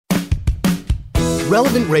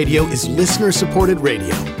Relevant Radio is listener-supported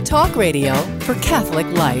radio. Talk radio for Catholic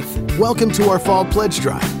life. Welcome to our Fall Pledge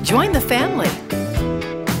Drive. Join the family.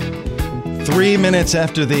 3 minutes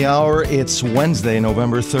after the hour, it's Wednesday,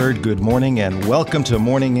 November 3rd. Good morning and welcome to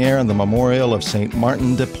Morning Air on the Memorial of St.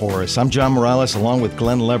 Martin de Porres. I'm John Morales along with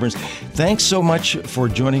Glenn Leverns. Thanks so much for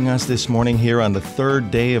joining us this morning here on the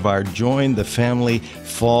third day of our Join the Family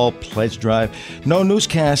Fall Pledge Drive. No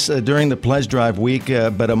newscasts during the Pledge Drive week,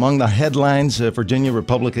 but among the headlines, Virginia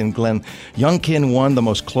Republican Glenn Youngkin won the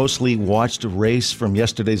most closely watched race from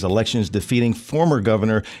yesterday's elections, defeating former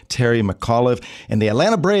Governor Terry McAuliffe. And the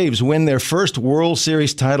Atlanta Braves win their first World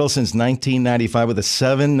Series title since 1995 with a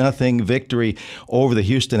 7-0 victory over the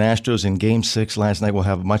Houston Astros in Game 6 last night. We'll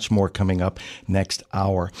have much more coming up next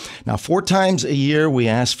hour. Now, 4 times a year we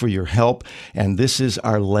ask for your help, and this is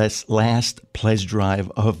our last pledge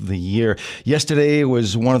drive of the year. Yesterday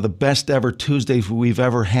was one of the best ever Tuesdays we've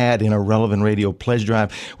ever had in a Relevant Radio pledge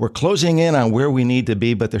drive. We're closing in on where we need to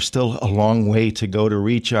be, but there's still a long way to go to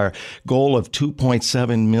reach our goal of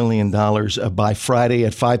 $2.7 million by Friday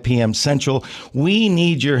at 5 p.m. Central. We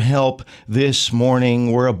need your help this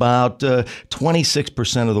morning. We're about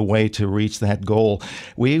 26% of the way to reach that goal.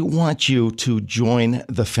 We want you to join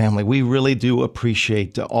the family. We really do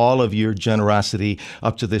appreciate all of your generosity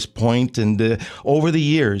up to this point. And over the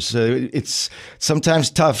years, it's sometimes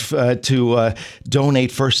tough to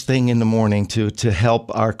donate first thing in the morning to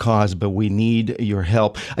help our cause, but we need your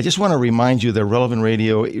help. I just want to remind you that Relevant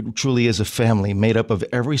Radio truly is a family made up of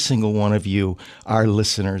every single one of you, our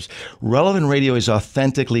listeners. Relevant Radio is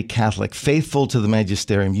authentically Catholic, faithful to the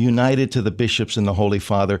magisterium, united to the bishops and the Holy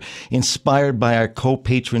Father, inspired by our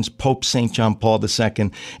co-patrons, Pope St. John Paul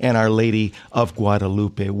II and Our Lady of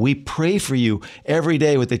Guadalupe. We pray for you every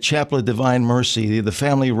day with the Chapel of Divine Mercy, the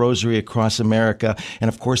Family Rosary across America, and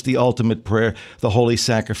of course the ultimate prayer, the Holy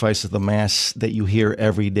Sacrifice of the Mass that you hear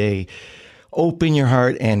every day. Open your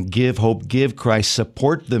heart and give hope, give Christ.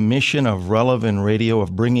 Support the mission of Relevant Radio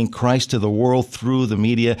of bringing Christ to the world through the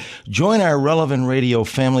media. Join our Relevant Radio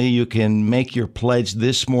family. You can make your pledge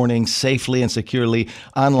this morning safely and securely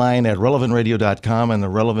online at relevantradio.com and the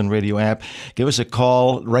Relevant Radio app. Give us a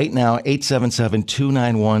call right now,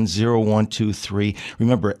 877-291-0123.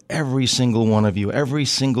 Remember, every single one of you, every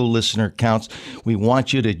single listener counts. We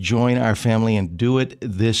want you to join our family and do it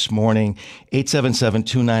this morning,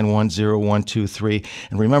 877-291-0123.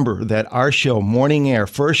 And remember that our show, Morning Air,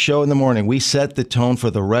 first show in the morning, we set the tone for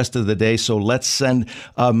the rest of the day. So let's send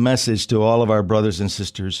a message to all of our brothers and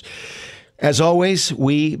sisters. As always,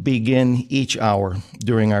 we begin each hour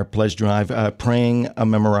during our pledge drive praying a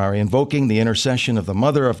memorare, invoking the intercession of the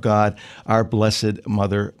Mother of God, our Blessed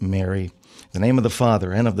Mother Mary. In the name of the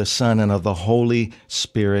Father, and of the Son, and of the Holy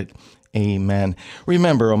Spirit. Amen.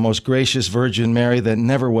 Remember, O most gracious Virgin Mary, that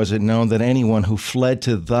never was it known that anyone who fled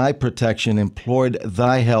to thy protection, implored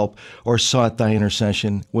thy help, or sought thy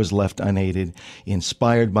intercession was left unaided.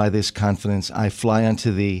 Inspired by this confidence, I fly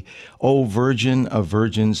unto thee, O Virgin of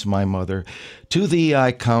Virgins, my Mother. To thee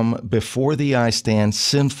I come, before thee I stand,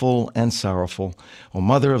 sinful and sorrowful. O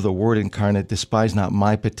Mother of the Word incarnate, despise not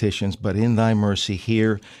my petitions, but in thy mercy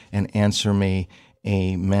hear and answer me.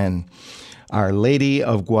 Amen. Our Lady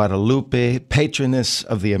of Guadalupe, patroness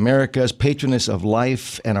of the Americas, patroness of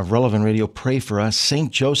life and of Relevant Radio, pray for us.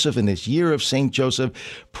 St. Joseph, in this year of St. Joseph,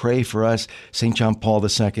 pray for us. St. John Paul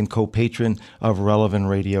II, co-patron of Relevant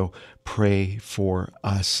Radio, pray for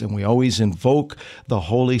us. And we always invoke the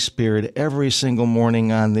Holy Spirit every single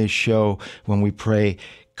morning on this show when we pray,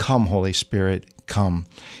 "Come, Holy Spirit, come."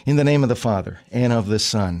 In the name of the Father, and of the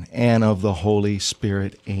Son, and of the Holy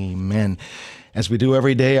Spirit. Amen. As we do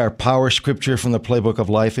every day, our power scripture from the Playbook of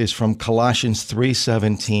Life is from Colossians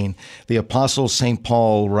 3:17. The Apostle St.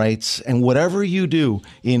 Paul writes, "And whatever you do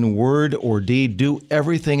in word or deed, do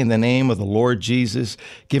everything in the name of the Lord Jesus,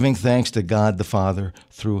 giving thanks to God the Father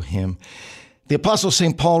through him." The Apostle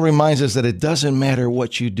St. Paul reminds us that it doesn't matter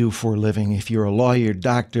what you do for a living. If you're a lawyer,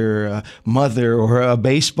 doctor, a mother, or a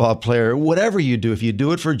baseball player, whatever you do, if you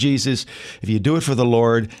do it for Jesus, if you do it for the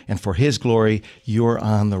Lord and for his glory, you're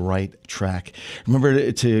on the right track.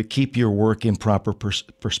 Remember to keep your work in proper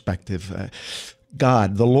perspective.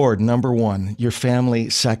 God, the Lord, number one, your family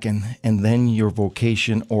second, and then your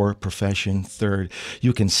vocation or profession third.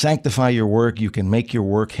 You can sanctify your work. You can make your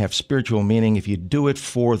work have spiritual meaning if you do it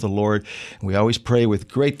for the Lord. We always pray with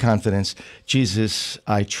great confidence, Jesus,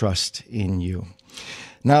 I trust in you.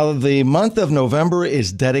 Now, the month of November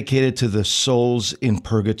is dedicated to the souls in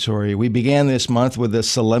purgatory. We began this month with the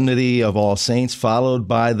Solemnity of All Saints, followed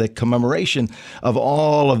by the commemoration of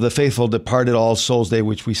all of the faithful departed All Souls Day,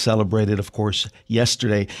 which we celebrated, of course,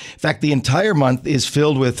 yesterday. In fact, the entire month is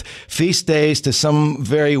filled with feast days to some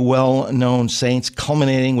very well-known saints,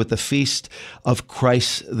 culminating with the Feast of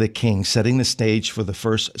Christ the King, setting the stage for the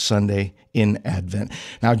first Sunday in Advent.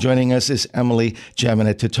 Now, joining us is Emily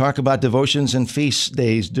Jaminet to talk about devotions and feast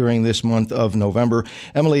days during this month of November.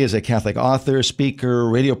 Emily is a Catholic author, speaker,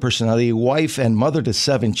 radio personality, wife, and mother to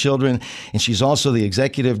 7 children, and she's also the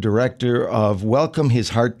executive director of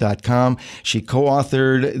WelcomeHisHeart.com. She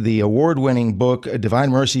co-authored the award-winning book,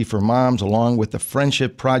 Divine Mercy for Moms, along with the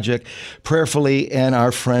Friendship Project, Prayerfully, and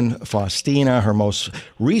our friend Faustina. Her most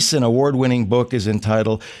recent award-winning book is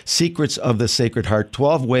entitled Secrets of the Sacred Heart,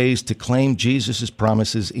 12 Ways to Claim Jesus'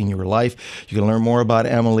 Promises in Your Life. You can learn more about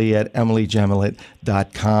Emily at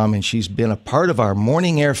emilyjaminet.com, and she's been a part of our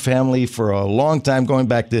Morning Air family for a long time, going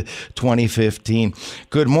back to 2015.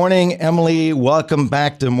 Good morning, Emily. Welcome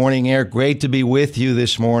back to Morning Air. Great to be with you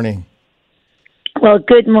this morning. Well,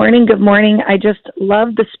 good morning. Good morning. I just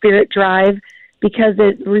love the Spirit Drive because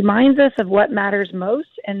it reminds us of what matters most,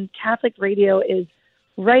 and Catholic radio is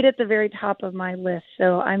right at the very top of my list.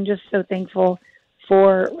 So I'm just so thankful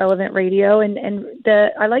for Relevant Radio, and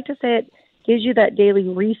I like to say it gives you that daily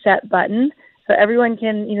reset button, so everyone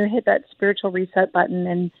can hit that spiritual reset button,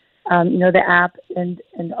 and the app, and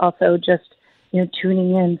also just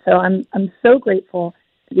tuning in. So I'm so grateful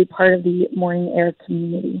to be part of the Morning Air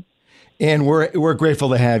community. And we're grateful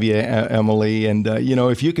to have you, Emily. And,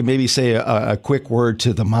 if you could maybe say a quick word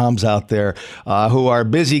to the moms out there who are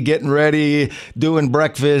busy getting ready, doing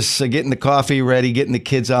breakfast, getting the coffee ready, getting the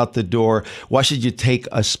kids out the door. Why should you take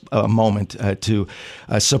a moment to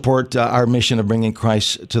support our mission of bringing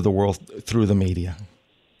Christ to the world through the media?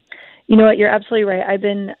 You know what? You're absolutely right. I've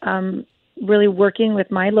been really working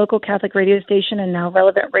with my local Catholic radio station and now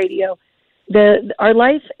Relevant Radio. Our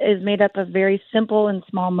life is made up of very simple and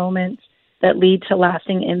small moments that lead to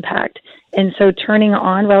lasting impact. And so turning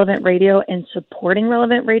on Relevant Radio and supporting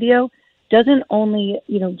Relevant Radio doesn't only,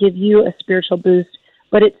 give you a spiritual boost,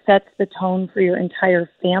 but it sets the tone for your entire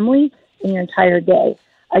family and your entire day.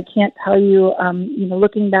 I can't tell you,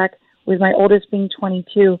 looking back with my oldest being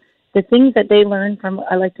 22, the things that they learn from,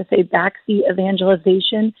 I like to say, backseat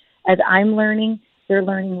evangelization, as I'm learning, they're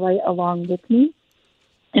learning right along with me.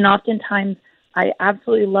 And oftentimes, I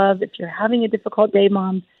absolutely love, if you're having a difficult day,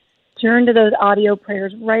 Mom, turn to those audio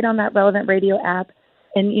prayers right on that Relevant Radio app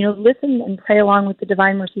and, listen and pray along with the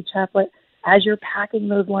Divine Mercy Chaplet as you're packing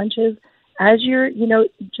those lunches, as you're,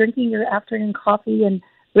 drinking your afternoon coffee and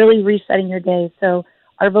really resetting your day. So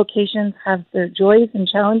our vocations have their joys and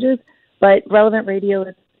challenges, but Relevant Radio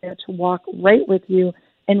is there to walk right with you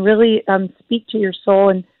and really speak to your soul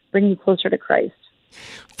and bring you closer to Christ.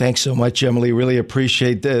 Thanks so much, Emily. Really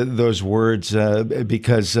appreciate those words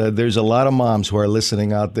because there's a lot of moms who are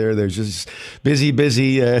listening out there. They're just busy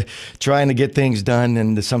trying to get things done,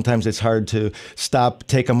 and sometimes it's hard to stop,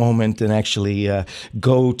 take a moment, and actually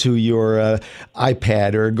go to your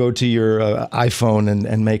iPad or go to your iPhone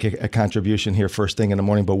and make a contribution here first thing in the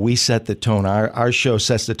morning. But we set the tone. Our show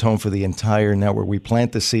sets the tone for the entire network. We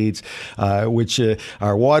plant the seeds, which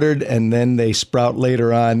are watered, and then they sprout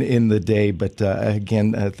later on in the day. But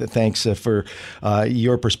again, thanks for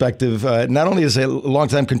your perspective, not only as a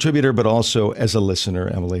longtime contributor, but also as a listener,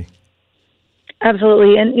 Emily.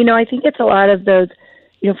 Absolutely. And, I think it's a lot of those,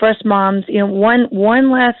 for us moms,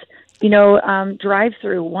 one less,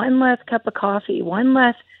 drive-through, one less cup of coffee, one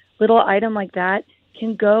less little item like that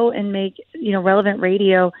can go and make, Relevant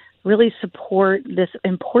Radio really support this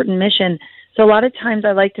important mission. So a lot of times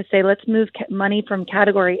I like to say, let's move money from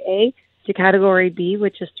category A to category B,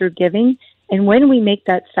 which is through giving. And when we make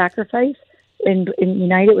that sacrifice and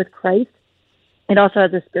unite it with Christ, it also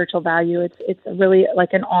has a spiritual value. It's really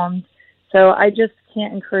like an alms. So I just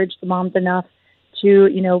can't encourage the moms enough to,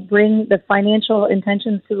 bring the financial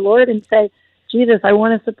intentions to the Lord and say, Jesus, I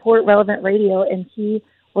want to support Relevant Radio, and He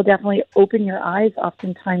will definitely open your eyes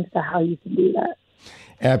oftentimes to how you can do that.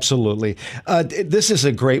 Absolutely. This is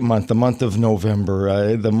a great month, the month of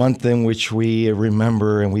November, the month in which we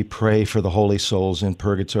remember and we pray for the holy souls in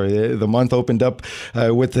purgatory. The month opened up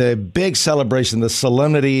with a big celebration, the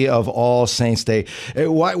Solemnity of All Saints Day.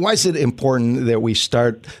 Why is it important that we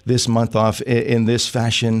start this month off in this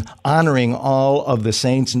fashion, honoring all of the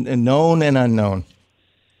saints, known and unknown?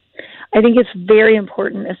 I think it's very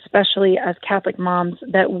important, especially as Catholic moms,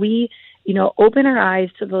 that we open our eyes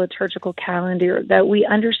to the liturgical calendar, that we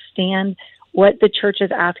understand what the church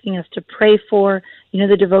is asking us to pray for,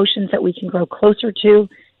 the devotions that we can grow closer to.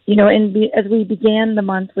 As we began the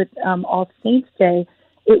month with All Saints Day,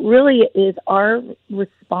 it really is our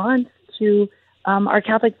response to our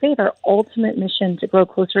Catholic faith, our ultimate mission to grow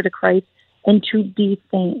closer to Christ and to be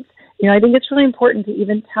saints. I think it's really important to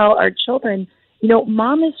even tell our children,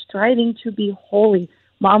 Mom is striving to be holy.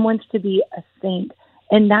 Mom wants to be a saint.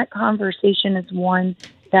 And that conversation is one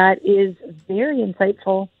that is very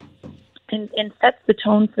insightful and sets the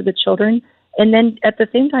tone for the children. And then at the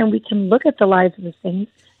same time, we can look at the lives of the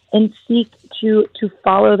saints and seek to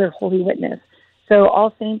follow their holy witness. So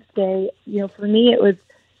All Saints Day, for me, it was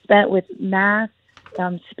spent with Mass,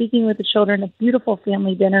 speaking with the children, a beautiful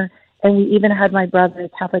family dinner, and we even had my brother, a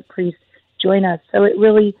Catholic priest, join us. So it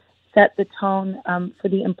really set the tone for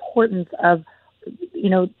the importance of,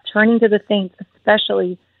 turning to the saints,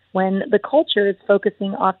 especially when the culture is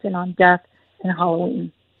focusing often on death and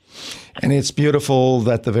Halloween. And it's beautiful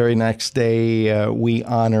that the very next day we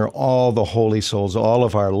honor all the holy souls, all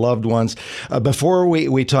of our loved ones. Before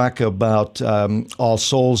we talk about All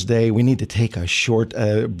Souls Day, we need to take a short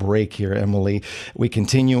break here, Emily. We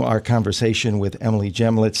continue our conversation with Emily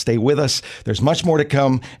Jaminet. Stay with us. There's much more to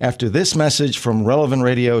come after this message from Relevant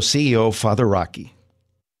Radio CEO Father Rocky.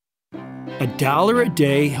 $1 a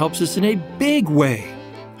day helps us in a big way.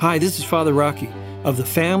 Hi, this is Father Rocky of the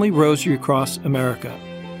Family Rosary Across America.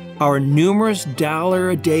 Our numerous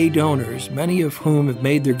 $1-a-day donors, many of whom have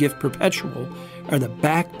made their gift perpetual, are the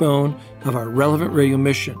backbone of our Relevant Radio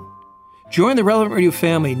mission. Join the Relevant Radio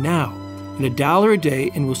family now at $1 a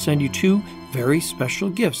day, and we'll send you 2 very special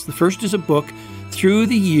gifts. The first is a book, Through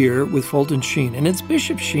the Year with Fulton Sheen, and it's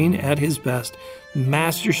Bishop Sheen at his best.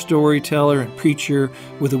 Master storyteller and preacher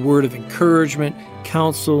with a word of encouragement,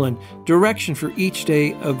 counsel, and direction for each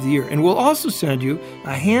day of the year. And we'll also send you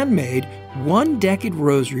a handmade 1-decade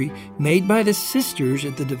rosary made by the sisters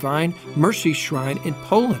at the Divine Mercy Shrine in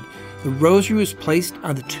Poland. The rosary was placed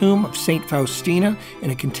on the tomb of St. Faustina,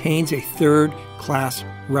 and it contains a 3rd-class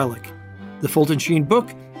relic. The Fulton Sheen book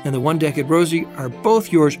and the 1-decade rosary are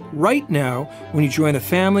both yours right now when you join the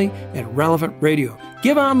family at Relevant Radio.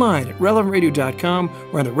 Give online at relevantradio.com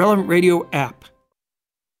or on the Relevant Radio app.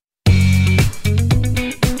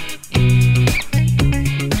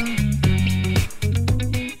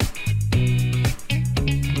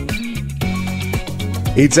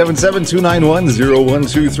 Eight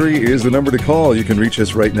 877-291-0123 is the number to call. You can reach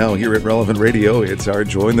us right now here at Relevant Radio. It's our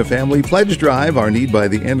Join the Family Pledge Drive. Our need by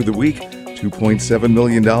the end of the week, $2.7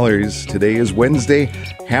 million. Today is Wednesday,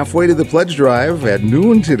 halfway to the pledge drive at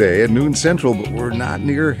noon today, at noon central, but we're not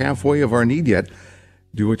near halfway of our need yet.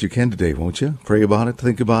 Do what you can today, won't you? Pray about it,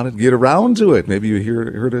 think about it, get around to it. Maybe you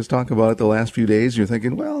heard us talk about it the last few days. You're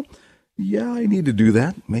thinking, well, yeah, I need to do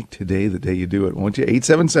that. Make today the day you do it, won't you?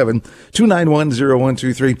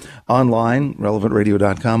 877-291-0123. Online,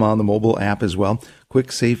 relevantradio.com, on the mobile app as well.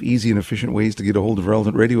 Quick, safe, easy, and efficient ways to get a hold of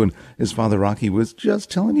Relevant Radio. And as Father Rocky was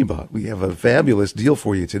just telling you about, we have a fabulous deal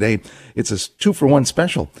for you today. It's a 2-for-1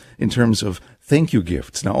 special in terms of thank you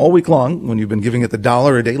gifts. Now, all week long, when you've been giving at the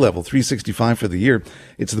 $1 a day level, $3.65 for the year,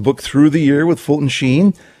 it's the book Through the Year with Fulton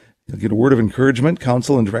Sheen. You'll get a word of encouragement,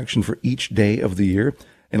 counsel, and direction for each day of the year.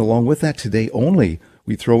 And along with that, today only,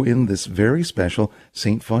 we throw in this very special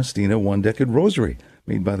St. Faustina 1-decade rosary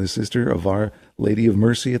made by the sister of Our Lady of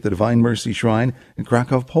Mercy at the Divine Mercy Shrine in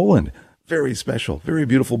Krakow, Poland. Very special, very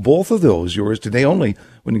beautiful. Both of those yours today only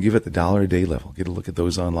when you give at the $1 a day level. Get a look at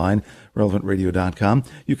those online, relevantradio.com.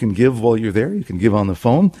 You can give while you're there. You can give on the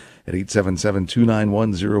phone at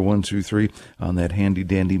 877-291-0123 on that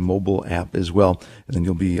handy-dandy mobile app as well. And then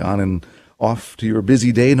you'll be on and off to your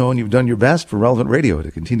busy day knowing you've done your best for Relevant Radio to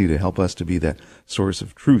continue to help us to be that source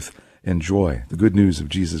of truth and joy, the good news of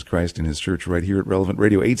Jesus Christ and his church right here at Relevant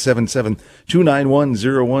Radio.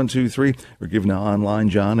 877-291-0123 or give now online,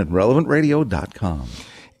 John, at relevantradio.com.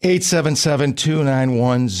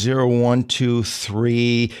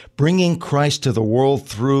 877-291-0123, bringing Christ to the world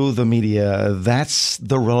through the media. That's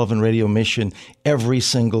the Relevant Radio mission every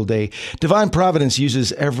single day. Divine Providence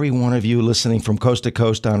uses every one of you listening from coast to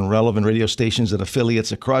coast on relevant radio stations and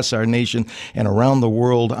affiliates across our nation and around the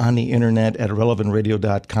world on the internet at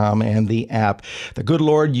relevantradio.com and the app. The good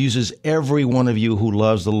Lord uses every one of you who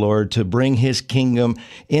loves the Lord to bring his kingdom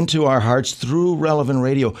into our hearts through Relevant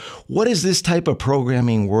Radio. What is this type of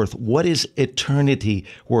programming worth? What is eternity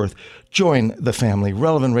worth? Join the family.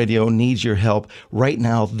 Relevant Radio needs your help right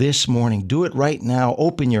now, this morning. Do it right now.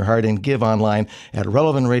 Open your heart and give online at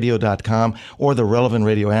relevantradio.com or the Relevant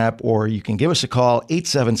Radio app, or you can give us a call,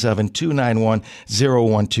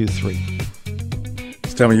 877-291-0123.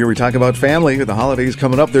 It's time of year we talk about family. With the holidays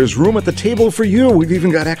coming up, there's room at the table for you. We've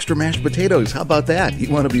even got extra mashed potatoes. How about that?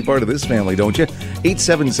 You want to be part of this family, don't you?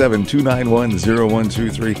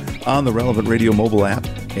 877-291-0123 on the Relevant Radio mobile app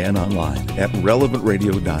and online at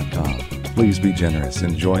relevantradio.com. Please be generous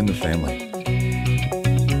and join the family.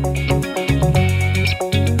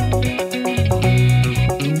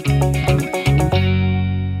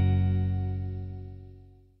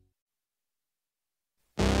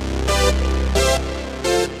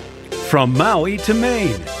 From Maui to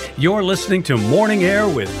Maine, you're listening to Morning Air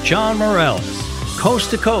with John Morales,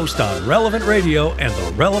 coast to coast on Relevant Radio and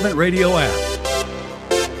the Relevant Radio app.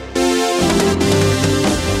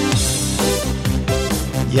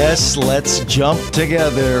 Yes, let's jump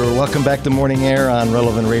together. Welcome back to Morning Air on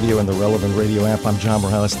Relevant Radio and the Relevant Radio app. I'm John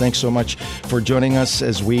Morales. Thanks so much for joining us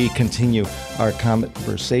as we continue our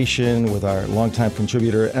conversation with our longtime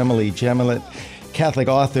contributor, Emily Jaminet, Catholic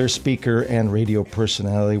author, speaker, and radio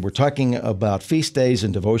personality. We're talking about feast days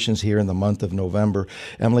and devotions here in the month of November.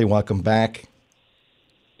 Emily, welcome back.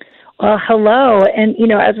 Well, hello. And,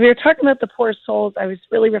 as we were talking about the poor souls, I was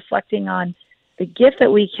really reflecting on the gift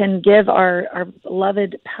that we can give our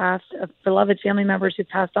beloved family members who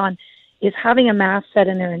passed on is having a mass set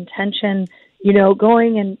in their intention,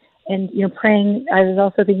 going and praying. I was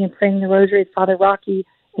also thinking of praying the rosary with Father Rocky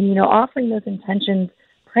and, offering those intentions,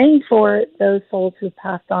 praying for those souls who have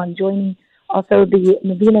passed on, joining also the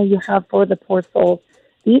novena you have for the poor souls.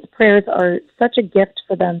 These prayers are such a gift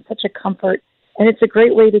for them, such a comfort, and it's a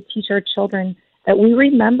great way to teach our children that we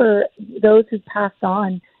remember those who passed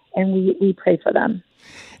on and we pray for them.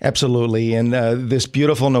 Absolutely. And this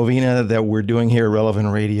beautiful novena that we're doing here at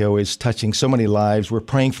Relevant Radio is touching so many lives. We're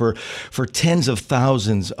praying for tens of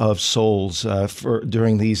thousands of souls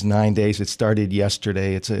during these 9 days. It started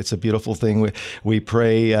yesterday. It's a beautiful thing. We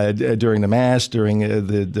pray during the Mass, during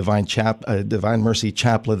the Divine Mercy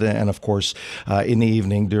Chaplet, and of course in the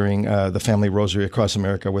evening during the Family Rosary across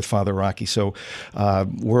America with Father Rocky. So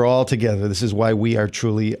we're all together. This is why we are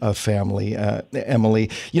truly a family. Emily,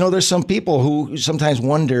 there's some people who sometimes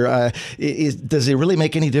wonder, does it really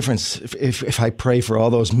make any difference if I pray for all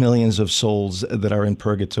those millions of souls that are in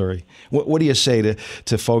purgatory? What do you say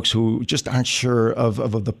to folks who just aren't sure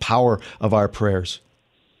of the power of our prayers?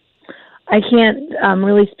 I can't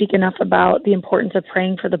really speak enough about the importance of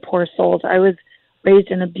praying for the poor souls. I was raised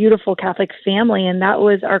in a beautiful Catholic family, and that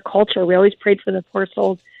was our culture. We always prayed for the poor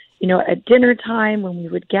souls. At dinner time, when we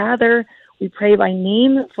would gather, we pray by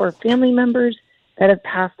name for family members that have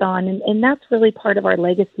passed on. And that's really part of our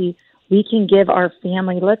legacy we can give our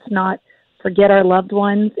family. Let's not forget our loved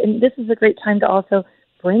ones. And this is a great time to also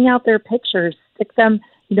bring out their pictures, stick them,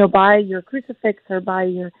 by your crucifix or by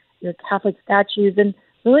your Catholic statues, and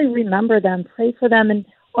really remember them, pray for them, and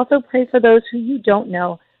also pray for those who you don't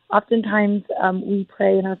know. Oftentimes we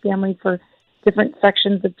pray in our family for different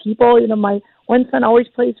sections of people. My one son always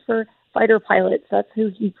prays for fighter pilots. That's who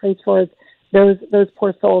he prays for, is those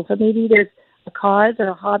poor souls. So maybe there's a cause or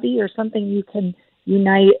a hobby or something you can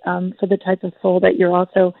unite for the type of soul that you're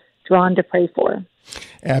also drawn to pray for.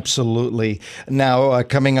 Absolutely. Now,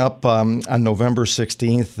 coming up on November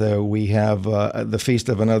 16th, we have the feast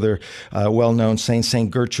of another well-known saint,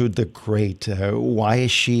 Saint Gertrude the Great. Why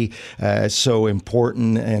is she so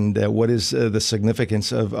important, and what is the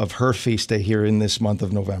significance of her feast day here in this month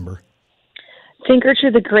of November? Saint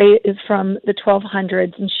Gertrude the Great is from the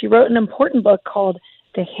 1200s, and she wrote an important book called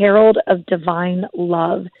The Herald of Divine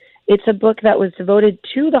Love. It's a book that was devoted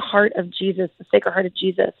to the heart of Jesus, the Sacred Heart of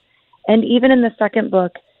Jesus. And even in the second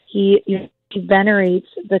book, he venerates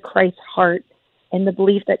the Christ heart and the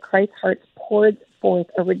belief that Christ's heart poured forth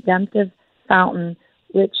a redemptive fountain,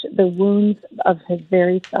 which the wounds of his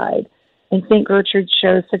very side. And St. Gertrude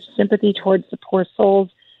shows such sympathy towards the poor souls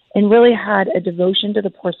and really had a devotion to the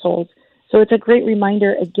poor souls. So it's a great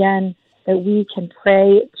reminder, again, that we can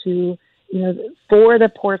pray to for the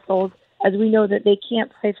poor souls, as we know that they can't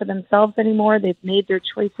pray for themselves anymore. They've made their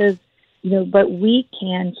choices, but we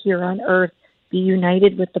can here on earth be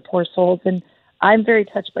united with the poor souls. And I'm very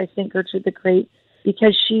touched by St. Gertrude the Great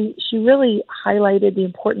because she really highlighted the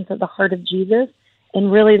importance of the heart of Jesus. And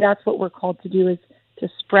really that's what we're called to do, is to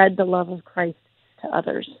spread the love of Christ to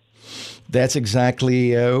others. That's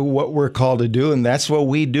exactly what we're called to do, and that's what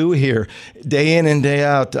we do here, day in and day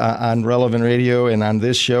out on Relevant Radio and on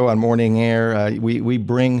this show, on Morning Air. We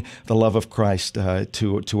bring the love of Christ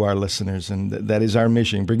to our listeners, and that is our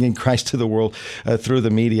mission, bringing Christ to the world through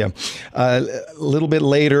the media. A little bit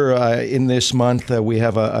later in this month, we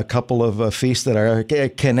have a couple of feasts that are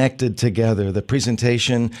connected together. The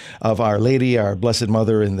presentation of Our Lady, our Blessed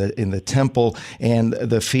Mother in the temple, and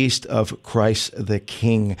the Feast of Christ the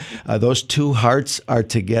King. Those two hearts are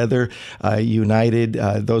together, united.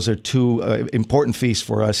 Those are two important feasts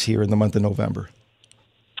for us here in the month of November.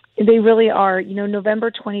 They really are.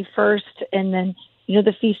 November 21st, and then,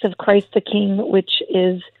 the Feast of Christ the King, which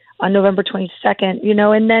is on November 22nd,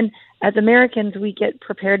 and then as Americans, we get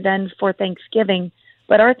prepared then for Thanksgiving.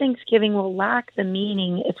 But our Thanksgiving will lack the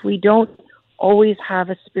meaning if we don't always have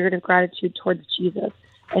a spirit of gratitude towards Jesus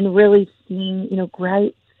and really being,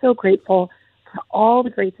 so grateful for all the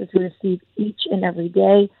graces we receive each and every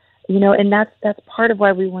day, and that's part of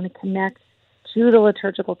why we want to connect to the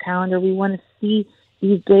liturgical calendar. We want to see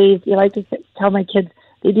these days. I like to tell my kids,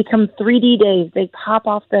 they become 3D days. They pop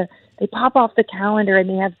off the calendar, and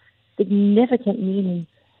they have significant meaning.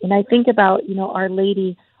 And I think about, Our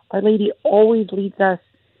Lady. Our Lady always leads us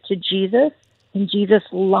to Jesus, and Jesus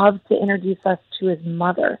loves to introduce us to his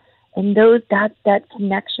mother. And that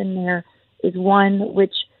connection there is one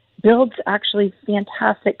which builds actually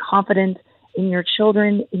fantastic confidence in your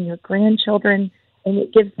children, in your grandchildren, and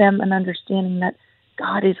it gives them an understanding that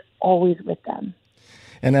God is always with them.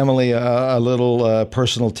 And Emily, a little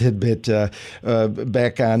personal tidbit.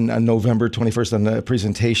 Back on November 21st, on the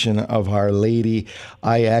presentation of Our Lady,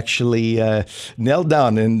 I actually knelt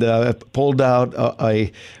down and pulled out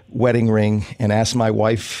a wedding ring and asked my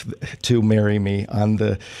wife to marry me on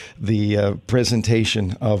the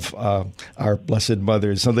presentation of our Blessed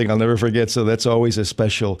Mother. It's something I'll never forget. So that's always a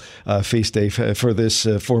special feast day for this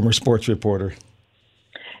former sports reporter.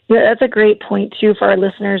 Yeah, that's a great point, too, for our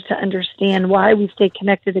listeners to understand why we stay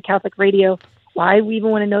connected to Catholic radio, why we even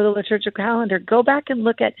want to know the liturgical calendar. Go back and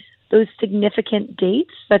look at those significant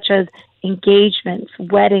dates, such as engagements,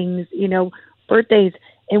 weddings, birthdays.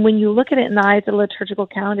 And when you look at it in the eyes of the liturgical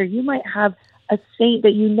calendar, you might have a saint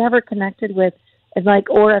that you never connected with,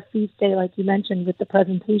 or a feast day, like you mentioned, with the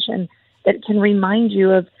presentation, that can remind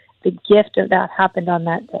you of the gift of that happened on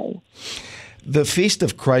that day. The Feast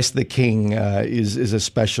of Christ the King is a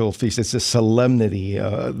special feast. It's a solemnity,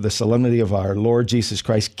 the solemnity of our Lord Jesus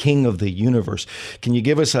Christ, King of the universe. Can you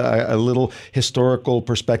give us a little historical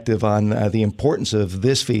perspective on the importance of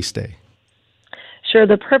this feast day? Sure.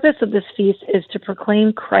 The purpose of this feast is to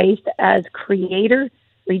proclaim Christ as Creator,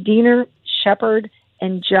 Redeemer, Shepherd,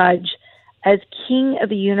 and Judge. As King of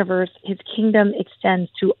the universe, his kingdom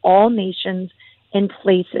extends to all nations and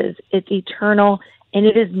places. It's eternal, and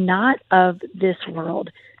it is not of this world.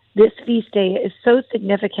 This feast day is so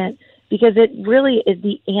significant because it really is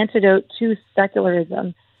the antidote to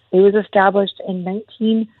secularism. It was established in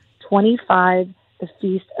 1925, the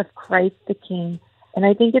Feast of Christ the King. And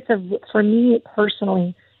I think for me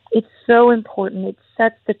personally, it's so important. It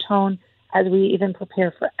sets the tone as we even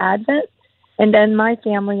prepare for Advent. And then my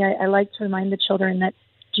family, I like to remind the children that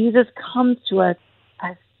Jesus comes to us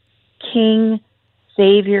as King,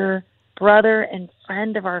 Savior, brother, and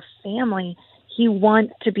friend of our family. He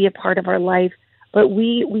wants to be a part of our life, but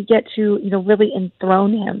we get to, really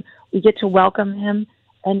enthrone him. We get to welcome him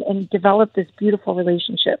and develop this beautiful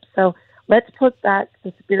relationship. So let's put back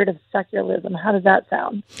the spirit of secularism. How does that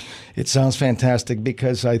sound? It sounds fantastic,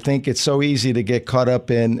 because I think it's so easy to get caught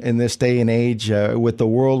up in this day and age with the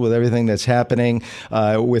world, with everything that's happening,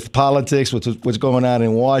 with politics, with what's going on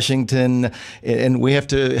in Washington. And we have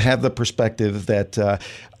to have the perspective that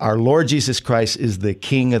our Lord Jesus Christ is the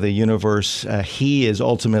King of the universe. He is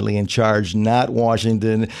ultimately in charge, not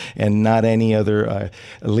Washington and not any other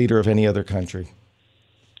leader of any other country.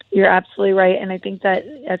 You're absolutely right. And I think that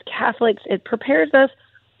as Catholics, it prepares us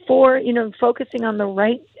for, focusing on the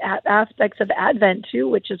right aspects of Advent, too,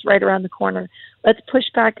 which is right around the corner. Let's push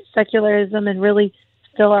back secularism and really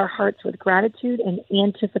fill our hearts with gratitude and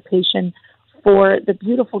anticipation for the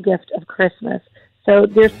beautiful gift of Christmas. So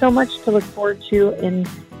there's so much to look forward to in,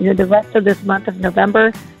 the rest of this month of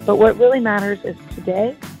November. But what really matters is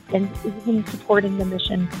today, and even supporting the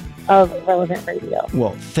mission of Relevant Radio.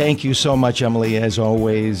 Well, thank you so much, Emily, as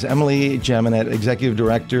always. Emily Jaminet, Executive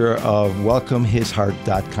Director of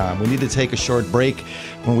WelcomeHisHeart.com. We need to take a short break.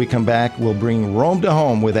 When we come back, we'll bring Rome to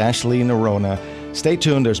home with Ashley Noronha. Stay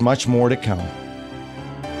tuned. There's much more to come.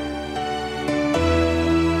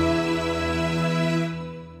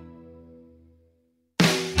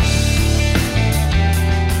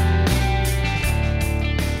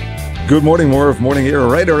 Good morning, more of Morning Air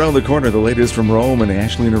right around the corner. The latest from Rome and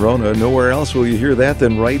Ashley Noronha. Nowhere else will you hear that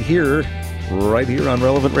than right here on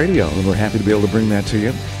Relevant Radio. And we're happy to be able to bring that to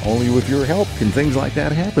you. Only with your help can things like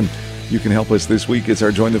that happen. You can help us this week. It's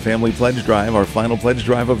our Join the Family Pledge Drive, our final pledge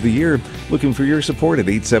drive of the year. Looking for your support at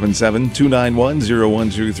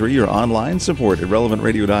 877-291-0123 or online support at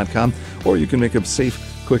relevantradio.com. Or you can make a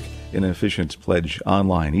safe, quick, and efficient pledge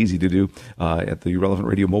online. Easy to do at the Relevant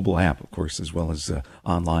Radio mobile app, of course, as well as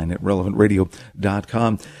online at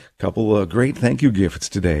relevantradio.com. Couple of great thank you gifts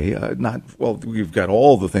today. We've got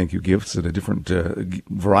all the thank you gifts at a different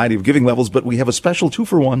variety of giving levels, but we have a special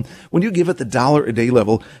 2-for-1 when you give at the $1 a day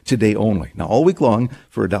level today only. Now, all week long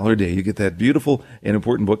for $1 a day, you get that beautiful and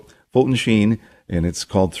important book, Fulton Sheen, and it's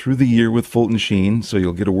called Through the Year with Fulton Sheen. So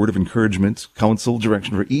you'll get a word of encouragement, counsel,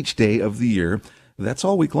 direction for each day of the year. That's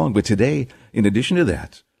all week long. But today, in addition to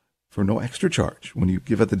that, for no extra charge, when you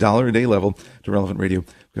give at the $1 a day level to Relevant Radio,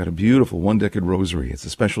 we've got a beautiful one-decade rosary. It's a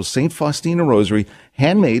special St. Faustina rosary,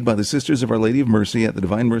 handmade by the Sisters of Our Lady of Mercy at the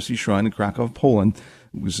Divine Mercy Shrine in Krakow, Poland.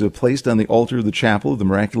 It was placed on the altar of the chapel of the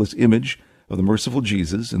miraculous image of the merciful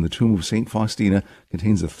Jesus, and the tomb of St. Faustina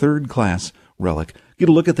contains a third-class relic. Get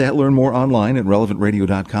a look at that. Learn more online at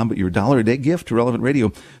relevantradio.com. But your $1 a day gift to Relevant Radio,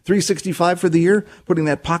 $365 for the year, putting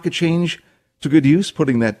that pocket change to good use,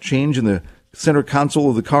 putting that change in the center console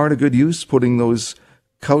of the car to good use, putting those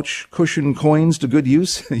couch cushion coins to good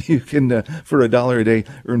use. You can, for $1 a day,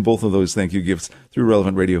 earn both of those thank you gifts through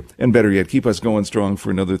Relevant Radio. And better yet, keep us going strong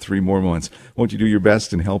for another 3 more months. Won't you do your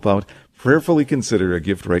best and help out? Prayerfully consider a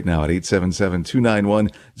gift right now at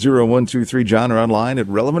 877-291-0123. John, or online at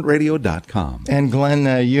relevantradio.com. And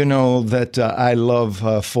Glenn, you know that I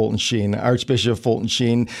love Fulton Sheen, Archbishop Fulton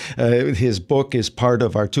Sheen. His book is part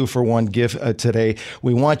of our 2-for-1 gift today.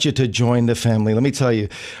 We want you to join the family. Let me tell you,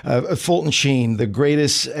 Fulton Sheen, the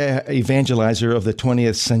greatest evangelizer of the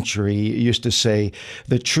 20th century, used to say,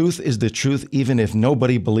 the truth is the truth even if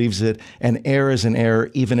nobody believes it, and error is an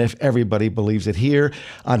error even if everybody believes it. Here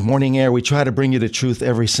on Morning Air, we try to bring you the truth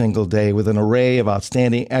every single day with an array of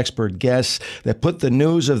outstanding expert guests that put the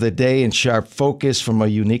news of the day in sharp focus from a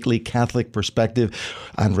uniquely Catholic perspective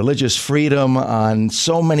on religious freedom, on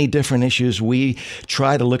so many different issues. We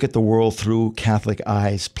try to look at the world through Catholic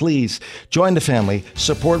eyes. Please join the family,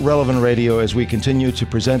 support Relevant Radio as we continue to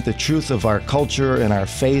present the truth of our culture and our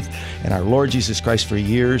faith and our Lord Jesus Christ for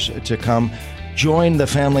years to come. Join the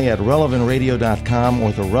family at relevantradio.com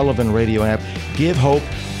or the Relevant Radio app. Give hope.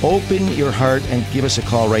 Open your heart and give us a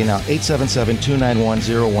call right now,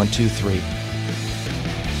 877-291-0123.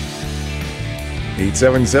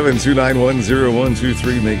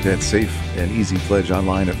 877-291-0123. Make that safe and easy pledge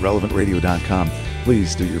online at relevantradio.com.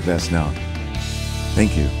 Please do your best now.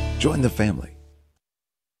 Thank you. Join the family.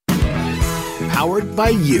 Powered by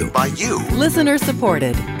you. Listener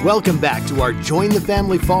supported. Welcome back to our Join the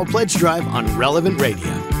Family Fall Pledge Drive on Relevant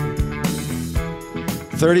Radio.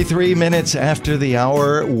 33 minutes after the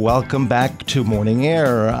hour, welcome back to Morning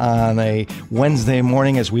Air on a Wednesday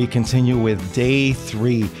morning as we continue with day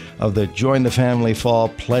 3 of the Join the Family Fall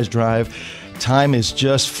Pledge Drive. Time is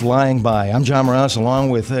just flying by. I'm John Morales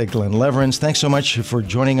along with Glenn Leverins. Thanks so much for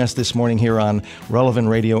joining us this morning here on Relevant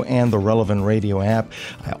Radio and the Relevant Radio app.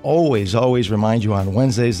 I always remind you on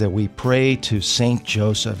Wednesdays that we pray to St.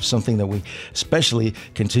 Joseph, something that we especially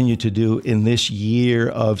continue to do in this year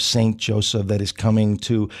of St. Joseph that is coming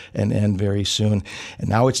to an end very soon. And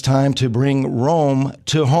now it's time to bring Rome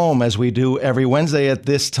to home as we do every Wednesday at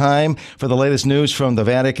this time. For the latest news from the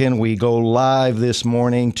Vatican, we go live this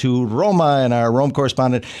morning to Roma, and our Rome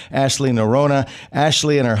correspondent, Ashley Noronha.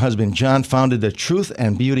 Ashley and her husband, John, founded the Truth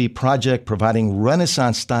and Beauty Project, providing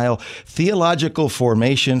Renaissance-style theological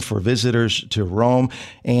formation for visitors to Rome.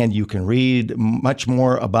 And you can read much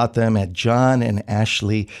more about them at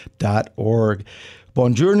johnandashley.org.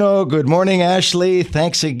 Buongiorno. Good morning, Ashley.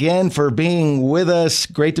 Thanks again for being with us.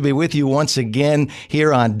 Great to be with you once again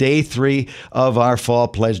here on day 3 of our Fall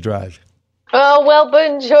Pledge Drive. Oh, well,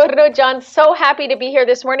 buongiorno, John. So happy to be here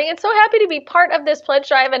this morning and so happy to be part of this pledge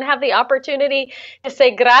drive and have the opportunity to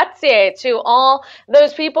say grazie to all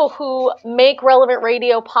those people who make Relevant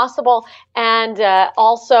Radio possible. And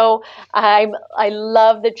also, I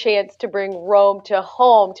love the chance to bring Rome to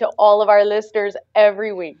home to all of our listeners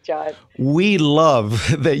every week, John. We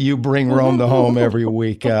love that you bring Rome to home every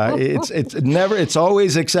week. It's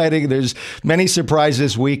always exciting. There's many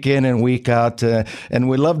surprises week in and week out, and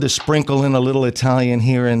we love to sprinkle in a little Italian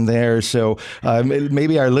here and there. So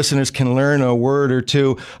maybe our listeners can learn a word or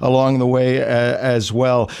two along the way as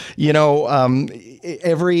well. You know,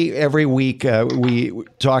 every week we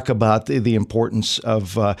talk about the importance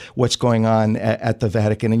of what's going on at the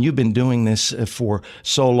Vatican, and you've been doing this for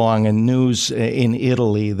so long. And news in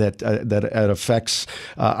Italy that affects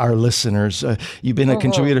our listeners. You've been a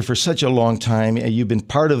contributor for such a long time. You've been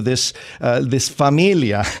part of this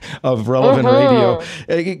familia of Relevant Radio.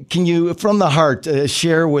 Can you, from the heart,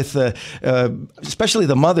 share with especially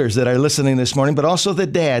the mothers that are listening this morning, but also the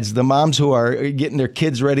dads, the moms who are getting their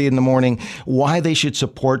kids ready in the morning, why they they should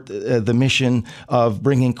support the mission of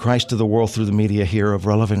bringing Christ to the world through the media here of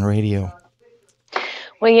Relevant Radio?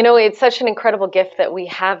 Well, you know, it's such an incredible gift that we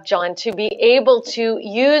have, John, to be able to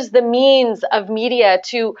use the means of media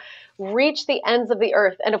to reach the ends of the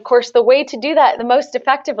earth. And of course, the way to do that the most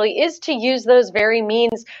effectively is to use those very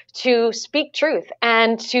means to speak truth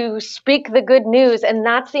and to speak the good news. And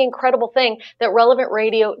that's the incredible thing that Relevant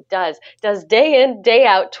Radio does day in, day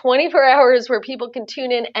out, 24 hours where people can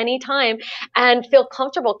tune in anytime and feel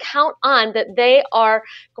comfortable, count on that they are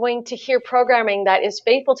going to hear programming that is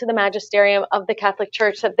faithful to the magisterium of the Catholic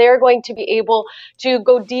Church, that they're going to be able to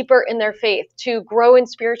go deeper in their faith, to grow in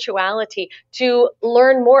spirituality, to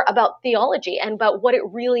learn more about theology and about what it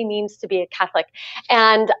really means to be a Catholic.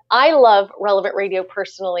 And I love Relevant Radio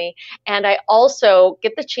personally, and I also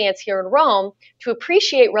get the chance here in Rome to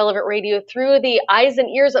appreciate Relevant Radio through the eyes and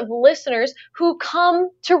ears of listeners who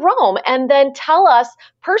come to Rome and then tell us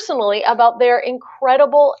personally about their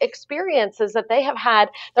incredible experiences that they have had,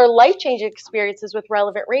 their life-changing experiences with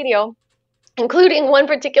Relevant Radio, including one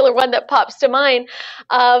particular one that pops to mind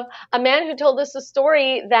of a man who told us a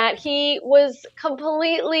story that he was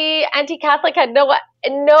completely anti-Catholic, had no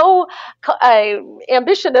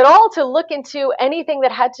ambition at all to look into anything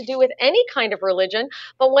that had to do with any kind of religion.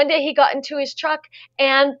 But one day he got into his truck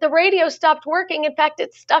and the radio stopped working. In fact,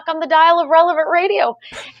 it stuck on the dial of Relevant Radio.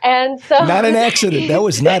 And so not an accident. That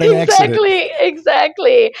was not an accident.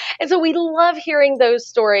 Exactly. And so we love hearing those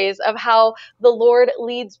stories of how the Lord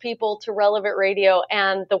leads people to Relevant Radio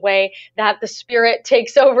and the way that the Spirit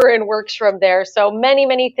takes over and works from there. So many,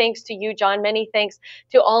 many thanks to you, John. Many thanks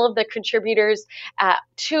to all of the contributors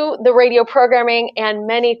to the radio programming, and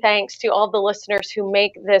many thanks to all the listeners who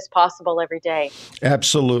make this possible every day.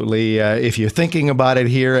 Absolutely. If you're thinking about it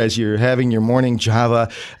here as you're having your morning Java,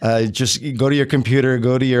 just go to your computer,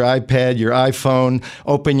 go to your iPad, your iPhone,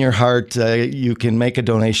 open your heart. You can make a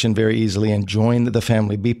donation very easily and join the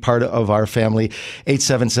family. Be part of our family.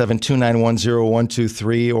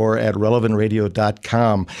 877-291-0123 or at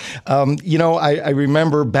relevantradio.com. I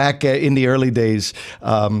remember back in the early days,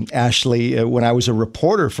 Ashley, when I was a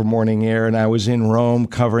reporter for Morning Air and I was in Rome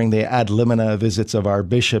covering the ad limina visits of our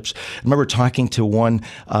bishops. I remember talking to one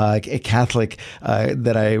a Catholic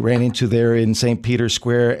that I ran into there in St. Peter's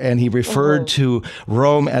Square, and he referred to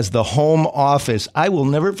Rome as the home office. I will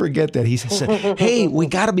never forget that. He said, hey, we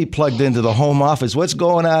got to be plugged into the home office. What's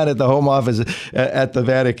going on at the home office at the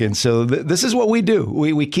Vatican? So this is what we do.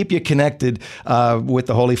 We keep you connected with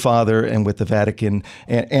the Holy Father and with the Vatican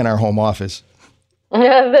and our home office.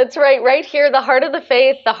 That's right. Right here, the heart of the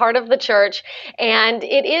faith, the heart of the church. And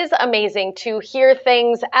it is amazing to hear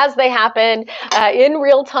things as they happen in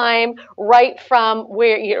real time, right from,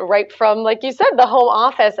 like you said, the home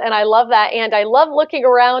office. And I love that. And I love looking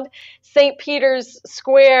around St. Peter's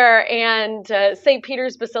Square and St.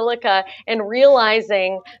 Peter's Basilica and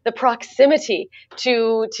realizing the proximity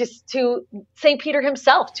to St. Peter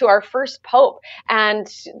himself, to our first Pope, and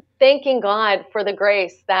thanking God for the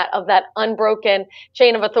grace of that unbroken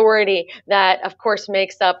chain of authority that, of course,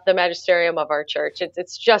 makes up the magisterium of our church.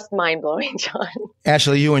 It's just mind-blowing, John.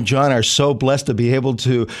 Ashley, you and John are so blessed to be able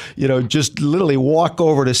to, just literally walk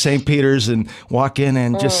over to St. Peter's and walk in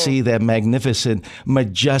and just see that magnificent,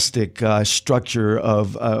 majestic structure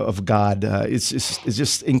of God. It's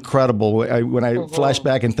just incredible. When I flash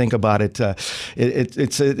back and think about it,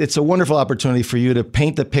 it's a wonderful opportunity for you to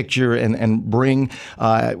paint the picture and bring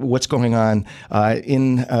what's going on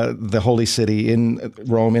in the Holy City, in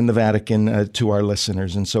Rome, in the Vatican, to our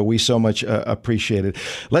listeners. And so we so much appreciate it.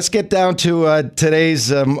 Let's get down to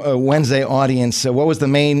today's Wednesday audience. What was the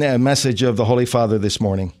main message of the Holy Father this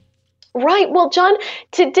morning? Right. Well, John,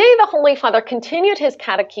 today the Holy Father continued his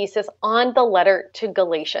catechesis on the letter to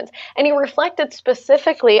Galatians, and he reflected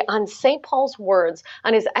specifically on St. Paul's words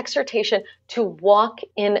on his exhortation to walk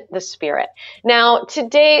in the Spirit. Now,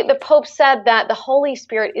 today the Pope said that the Holy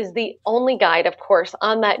Spirit is the only guide, of course,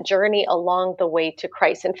 on that journey along the way to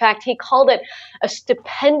Christ. In fact, he called it a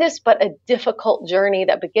stupendous but a difficult journey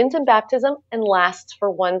that begins in baptism and lasts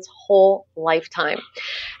for one's whole lifetime.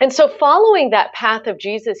 And so following that path of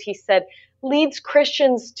Jesus, he said, leads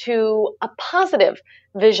Christians to a positive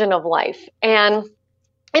vision of life. And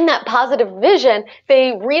in that positive vision,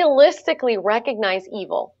 they realistically recognize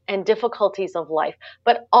evil and difficulties of life,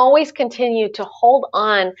 but always continue to hold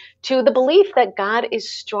on to the belief that God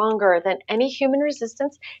is stronger than any human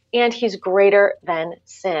resistance and he's greater than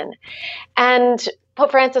sin. And Pope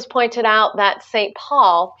Francis pointed out that St.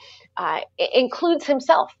 Paul includes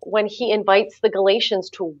himself when he invites the Galatians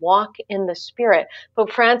to walk in the Spirit.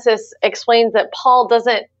 Pope Francis explains that Paul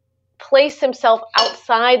doesn't place himself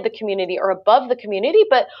outside the community or above the community,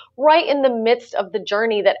 but right in the midst of the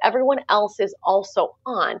journey that everyone else is also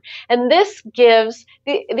on. And this gives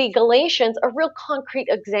the Galatians a real concrete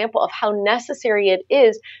example of how necessary it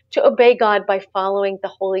is to obey God by following the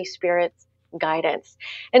Holy Spirit's guidance.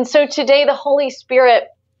 And so today the Holy Spirit,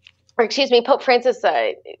 Pope Francis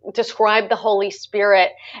described the Holy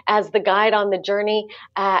Spirit as the guide on the journey,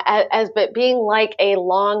 as being like a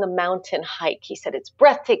long mountain hike. He said it's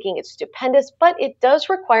breathtaking, it's stupendous, but it does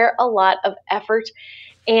require a lot of effort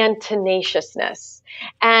and tenaciousness.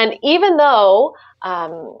 And even though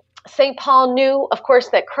St. Paul knew, of course,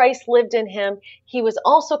 that Christ lived in him, he was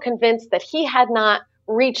also convinced that he had not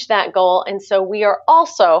reach that goal. And so we are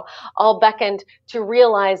also all beckoned to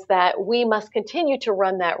realize that we must continue to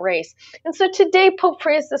run that race. And so today, Pope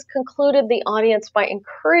Francis concluded the audience by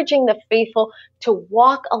encouraging the faithful to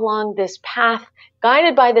walk along this path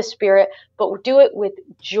guided by the Spirit, but do it with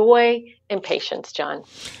joy and patience, John.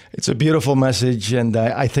 It's a beautiful message, and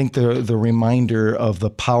I think the reminder of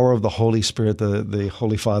the power of the Holy Spirit, the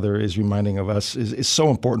Holy Father is reminding of us, is so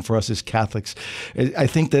important for us as Catholics. I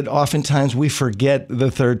think that oftentimes we forget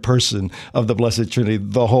the third person of the Blessed Trinity,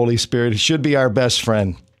 the Holy Spirit. It should be our best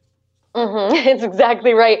friend. It's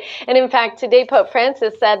exactly right. And in fact, today Pope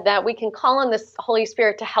Francis said that we can call on this Holy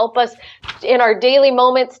Spirit to help us in our daily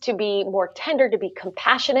moments to be more tender, to be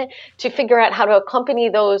compassionate, to figure out how to accompany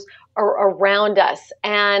those around us.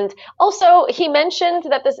 And also, he mentioned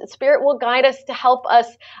that the Spirit will guide us to help us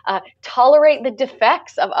tolerate the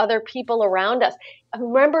defects of other people around us.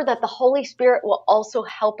 Remember that the Holy Spirit will also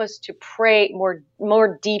help us to pray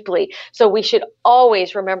more deeply. So we should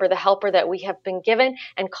always remember the helper that we have been given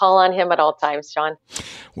and call on him at all times, John.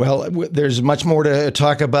 Well, there's much more to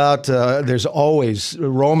talk about. There's always,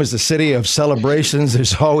 Rome is the city of celebrations.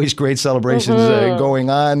 There's always great celebrations going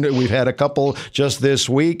on. We've had a couple just this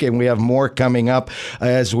week, and we have more coming up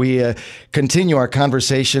as we continue our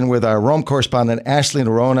conversation with our Rome correspondent, Ashley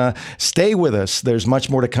Noronha. Stay with us. There's much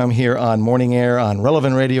more to come here on Morning Air on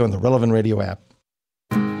Relevant Radio and the Relevant Radio app.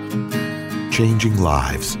 Changing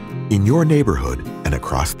lives in your neighborhood and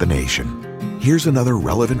across the nation. Here's another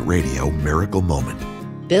Relevant Radio miracle moment.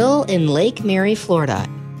 Bill in Lake Mary, Florida,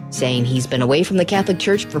 saying he's been away from the Catholic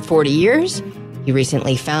Church for 40 years. He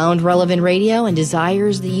recently found Relevant Radio and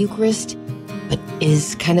desires the Eucharist, but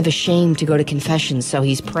is kind of ashamed to go to confession. So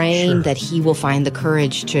he's praying that he will find the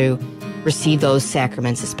courage to receive those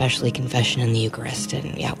sacraments, especially confession and the Eucharist.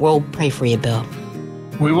 And yeah, we'll pray for you, Bill.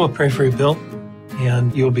 We will pray for you, Bill.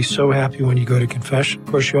 And you'll be so happy when you go to confession. Of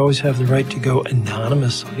course, you always have the right to go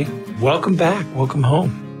anonymously. Welcome back. Welcome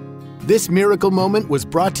home. This miracle moment was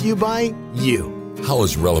brought to you by you. How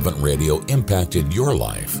has Relevant Radio impacted your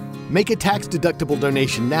life? Make a tax-deductible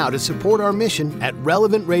donation now to support our mission at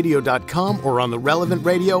relevantradio.com or on the Relevant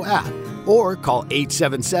Radio app. Or call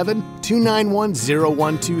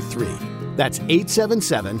 877-291-0123. That's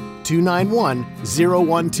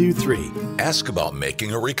 877-291-0123. Ask about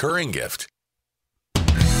making a recurring gift.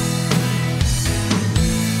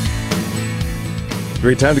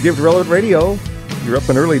 Great time to give to Relevant Radio. You're up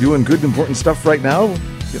and early doing good and important stuff right now.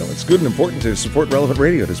 You know, it's good and important to support Relevant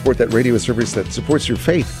Radio, to support that radio service that supports your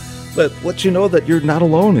faith. Let you know that you're not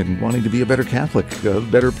alone in wanting to be a better Catholic, a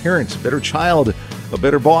better parent, a better child, a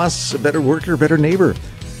better boss, a better worker, a better neighbor.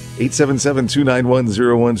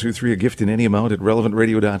 877-291-0123, a gift in any amount at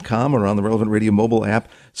relevantradio.com or on the Relevant Radio mobile app.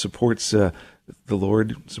 Supports the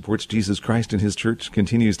Lord, supports Jesus Christ and his church,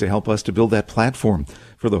 continues to help us to build that platform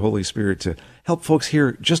for the Holy Spirit to help folks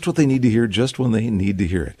hear just what they need to hear, just when they need to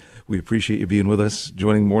hear it. We appreciate you being with us,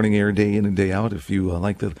 joining Morning Air day in and day out. If you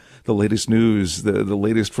like the latest news, the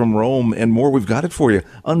latest from Rome and more, we've got it for you.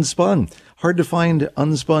 Unspun. Hard to find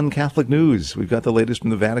unspun Catholic news. We've got the latest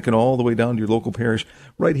from the Vatican all the way down to your local parish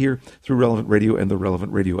right here through Relevant Radio and the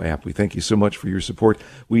Relevant Radio app. We thank you so much for your support.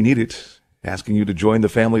 We need it. Asking you to join the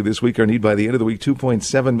family this week. Our need by the end of the week,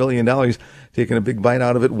 $2.7 million. Taking a big bite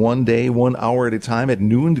out of it 1 day, 1 hour at a time. At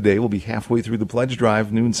noon today, we'll be halfway through the pledge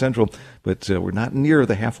drive, noon central. But we're not near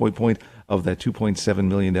the halfway point of that $2.7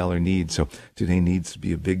 million need. So today needs to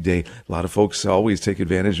be a big day. A lot of folks always take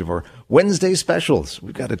advantage of our Wednesday specials.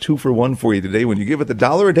 We've got a 2-for-1 for you today. When you give at the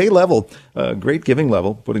 $1 a day level, great giving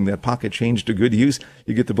level, putting that pocket change to good use,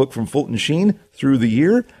 you get the book from Fulton Sheen through the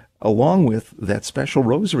year, along with that special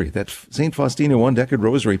rosary, that St. Faustina one-decade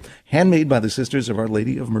rosary, handmade by the Sisters of Our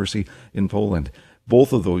Lady of Mercy in Poland.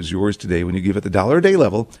 Both of those yours today when you give it the $1 a day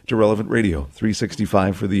level to Relevant Radio,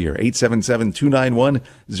 $365 for the year.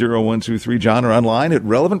 877-291-0123. John, or online at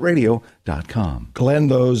relevantradio.com. Glenn,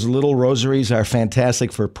 those little rosaries are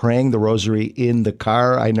fantastic for praying the rosary in the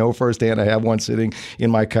car. I know firsthand. I have one sitting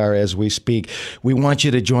in my car as we speak. We want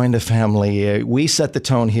you to join the family. We set the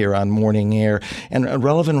tone here on Morning Air, and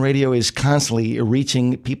Relevant Radio is constantly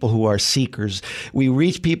reaching people who are seekers. We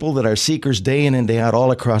reach people that are seekers day in and day out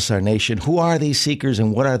all across our nation. Who are these seekers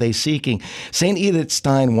and what are they seeking? St. Edith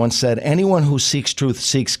Stein once said, anyone who seeks truth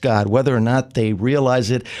seeks God, whether or not they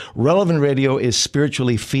realize it. Relevant Radio is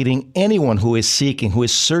spiritually feeding anyone who is seeking, who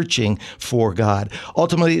is searching for God.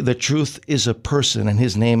 Ultimately, the truth is a person, and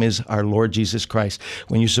his name is our Lord Jesus Christ.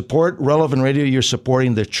 When you support Relevant Radio, you're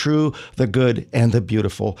supporting the true, the good, and the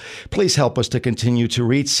beautiful. Please help us to continue to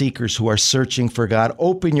reach seekers who are searching for God.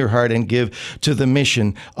 Open your heart and give to the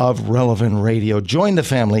mission of Relevant Radio. Join the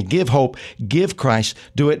family. Give hope. Give Christ.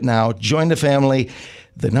 Do it now. Join the family.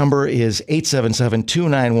 The number is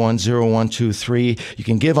 877-291-0123. You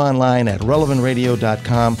can give online at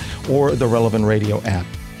relevantradio.com or the Relevant Radio app.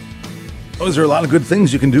 Those are a lot of good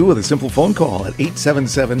things you can do with a simple phone call at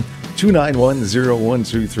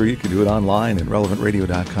 877-291-0123. You can do it online at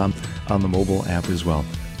relevantradio.com on the mobile app as well.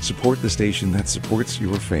 Support the station that supports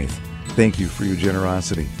your faith. Thank you for your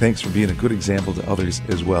generosity. Thanks for being a good example to others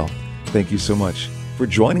as well. Thank you so much for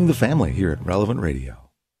joining the family here at Relevant Radio.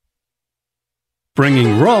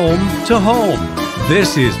 Bringing Rome to home.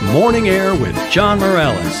 This is Morning Air with John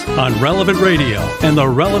Morales on Relevant Radio and the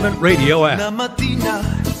Relevant Radio app. Una mattina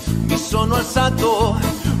mi sono alzato,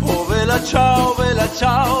 oh vela ciao, vela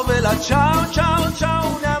ciao, vela ciao, ciao, ciao.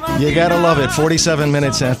 You gotta love it. 47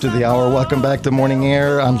 minutes after the hour. Welcome back to Morning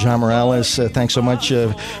Air. I'm John Morales. Thanks so much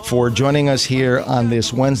for joining us here on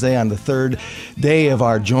this Wednesday, on the third day of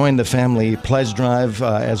our Join the Family pledge drive,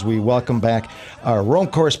 as we welcome back our Rome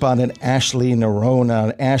correspondent, Ashley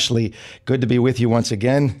Noronha. Ashley, good to be with you once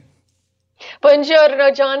again.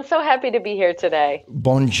 Buongiorno, John. So happy to be here today.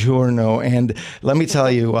 Buongiorno. And let me tell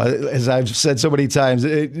you, as I've said so many times,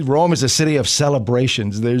 Rome is a city of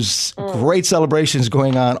celebrations. There's great celebrations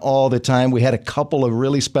going on all the time. We had a couple of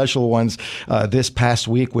really special ones this past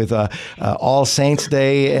week with All Saints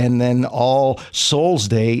Day and then All Souls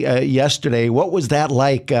Day yesterday. What was that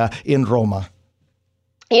like in Roma?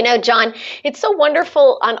 You know, John, it's so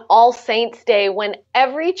wonderful on All Saints Day when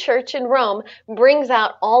every church in Rome brings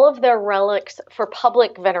out all of their relics for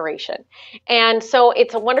public veneration. And so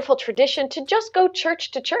it's a wonderful tradition to just go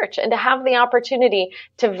church to church and to have the opportunity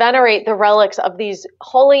to venerate the relics of these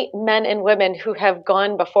holy men and women who have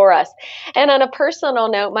gone before us. And on a personal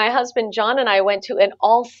note, my husband John and I went to an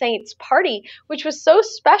All Saints party, which was so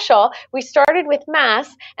special. We started with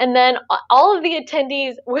Mass, and then all of the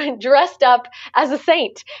attendees were dressed up as a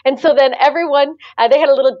saint. And so then everyone, they had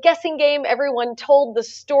a little guessing game. Everyone told the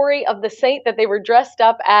story of the saint that they were dressed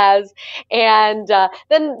up as. And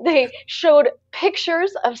then they showed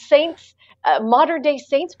pictures of saints, modern day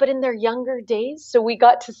saints, but in their younger days. So we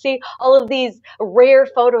got to see all of these rare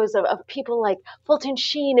photos of people like Fulton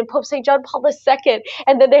Sheen and Pope St. John Paul II.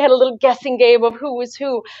 And then they had a little guessing game of who was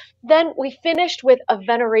who. Then we finished with a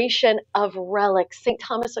veneration of relics, St.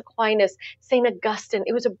 Thomas Aquinas, St. Augustine.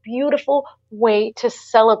 It was a beautiful way to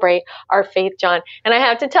celebrate our faith, John. And I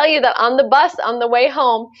have to tell you that on the bus on the way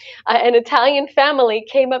home, an Italian family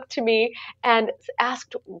came up to me and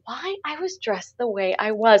asked why I was dressed the way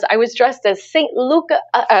I was. I was dressed as St. Zita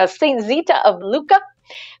of Lucca,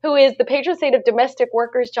 who is the patron saint of domestic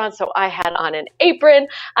workers, John. So I had on an apron,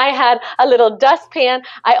 I had a little dustpan,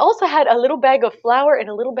 I also had a little bag of flour and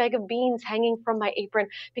a little bag of beans hanging from my apron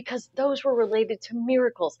because those were related to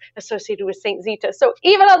miracles associated with St. Zita. So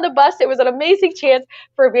even on the bus, it was an amazing chance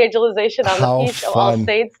for evangelization on the Feast of All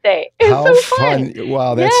Saints Day. It was so fun.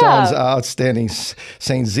 Wow, that sounds outstanding.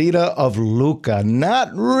 St. Zita of Lucca. Not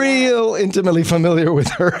real intimately familiar with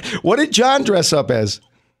her. What did John dress up as?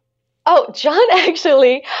 Oh, John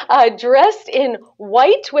actually dressed in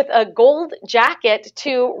white with a gold jacket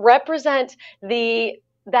to represent the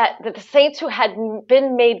saints who had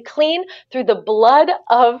been made clean through the blood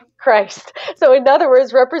of Christ. So in other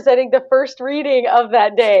words, representing the first reading of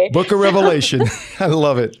that day. Book of Revelation. I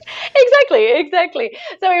love it. Exactly.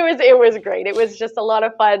 So it was great. It was just a lot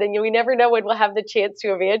of fun, and we never know when we'll have the chance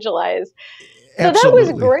to evangelize. So Absolutely.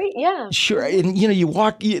 That was great, yeah. Sure. And,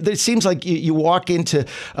 it seems like you walk into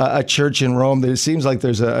a church in Rome. It seems like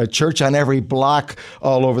there's a church on every block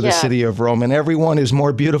all over the city of Rome, and every one is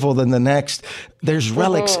more beautiful than the next. There's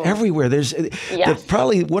relics everywhere. There's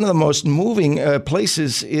probably one of the most moving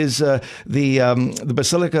places is the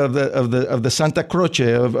Basilica of the Santa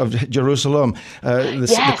Croce of Jerusalem,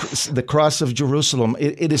 the cross of Jerusalem.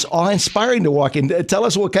 It is awe-inspiring to walk in. Tell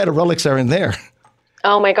us what kind of relics are in there.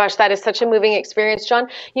 Oh my gosh, that is such a moving experience, John.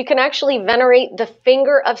 You can actually venerate the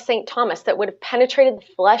finger of St. Thomas that would have penetrated the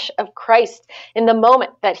flesh of Christ in the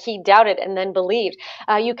moment that he doubted and then believed.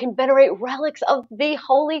 You can venerate relics of the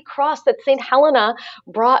Holy Cross that St. Helena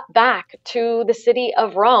brought back to the city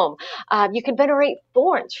of Rome. You can venerate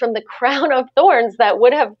thorns from the crown of thorns that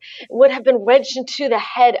would have been wedged into the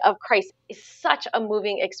head of Christ. It's such a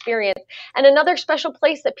moving experience. And another special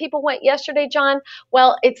place that people went yesterday, John,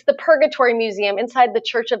 well, it's the Purgatory Museum inside the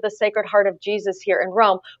Church of the Sacred Heart of Jesus here in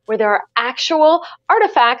Rome, where there are actual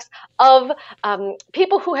artifacts of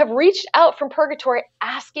people who have reached out from purgatory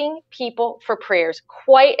asking people for prayers.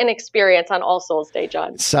 Quite an experience on All Souls Day,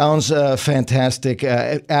 John. Sounds fantastic.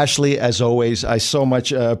 Ashley, as always, I so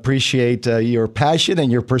much appreciate your passion and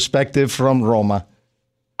your perspective from Roma.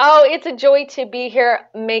 Oh, it's a joy to be here.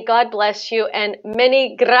 May God bless you, and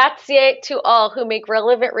many grazie to all who make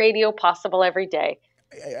Relevant Radio possible every day.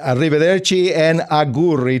 Arrivederci and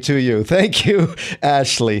auguri to you. Thank you,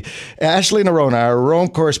 Ashley. Ashley Noronha, our Rome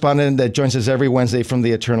correspondent that joins us every Wednesday from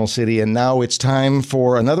the Eternal City. And now it's time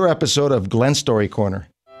for another episode of Glenn's Story Corner.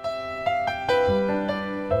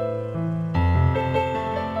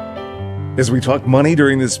 As we talk money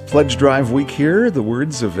during this pledge drive week here, the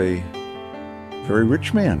words of a very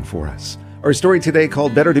rich man for us. Our story today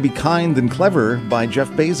called Better to be Kind Than Clever by Jeff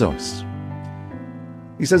Bezos.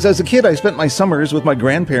 He says, as a kid, I spent my summers with my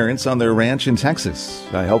grandparents on their ranch in Texas.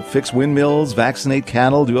 I helped fix windmills, vaccinate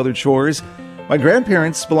cattle, do other chores. My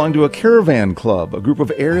grandparents belonged to a caravan club, a group of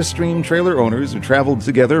Airstream trailer owners who traveled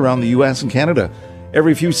together around the U.S. and Canada.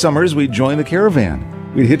 Every few summers, we'd join the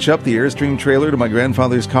caravan. We'd hitch up the Airstream trailer to my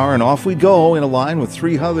grandfather's car, and off we'd go in a line with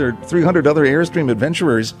 300 other Airstream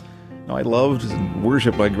adventurers. Now, I loved and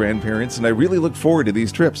worshipped my grandparents, and I really looked forward to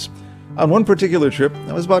these trips. On one particular trip,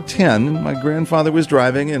 I was about 10, my grandfather was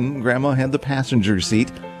driving, and Grandma had the passenger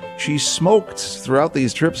seat. She smoked throughout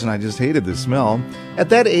these trips, and I just hated the smell. At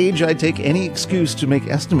that age, I'd take any excuse to make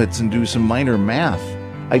estimates and do some minor math.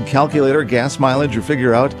 I'd calculate our gas mileage or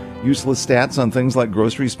figure out useless stats on things like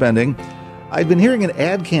grocery spending. I'd been hearing an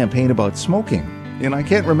ad campaign about smoking, and I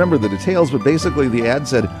can't remember the details, but basically the ad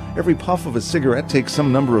said every puff of a cigarette takes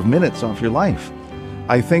some number of minutes off your life.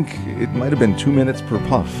 I think it might have been 2 minutes per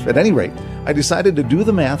puff. At any rate, I decided to do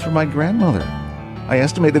the math for my grandmother. I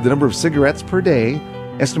estimated the number of cigarettes per day,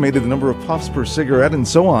 estimated the number of puffs per cigarette, and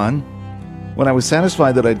so on. When I was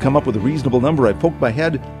satisfied that I'd come up with a reasonable number, I poked my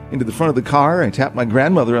head into the front of the car, I tapped my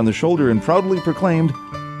grandmother on the shoulder, and proudly proclaimed,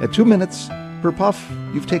 at 2 minutes per puff,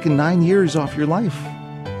 you've taken 9 years off your life.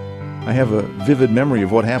 I have a vivid memory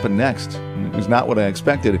of what happened next. It was not what I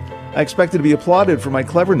expected. I expected to be applauded for my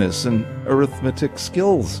cleverness and arithmetic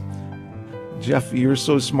skills. Jeff, you're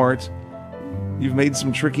so smart. You've made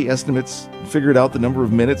some tricky estimates, figured out the number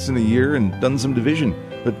of minutes in a year, and done some division.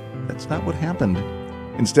 But that's not what happened.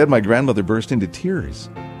 Instead, my grandmother burst into tears.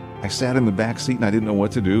 I sat in the back seat and I didn't know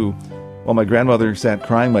what to do. While my grandmother sat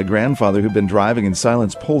crying, my grandfather, who'd been driving in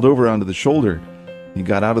silence, pulled over onto the shoulder. He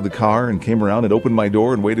got out of the car and came around and opened my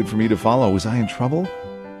door and waited for me to follow. Was I in trouble?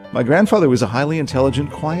 My grandfather was a highly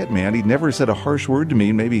intelligent, quiet man. He'd never said a harsh word to me,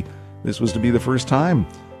 and maybe this was to be the first time.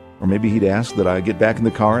 Or maybe he'd asked that I get back in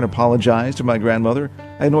the car and apologize to my grandmother.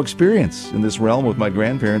 I had no experience in this realm with my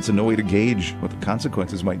grandparents and no way to gauge what the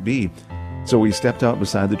consequences might be. So we stepped out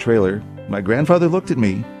beside the trailer. My grandfather looked at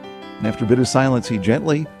me, and after a bit of silence, he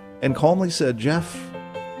gently and calmly said, Jeff,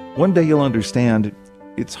 one day you'll understand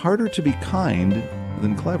it's harder to be kind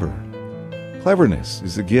than clever. Cleverness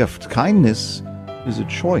is a gift. Kindness is a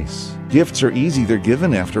choice. Gifts are easy. They're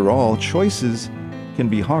given after all. Choices can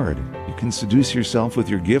be hard. You can seduce yourself with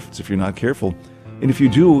your gifts if you're not careful. And if you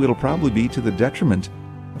do, it'll probably be to the detriment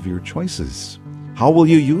of your choices. How will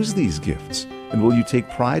you use these gifts? And will you take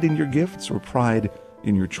pride in your gifts or pride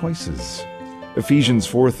in your choices? Ephesians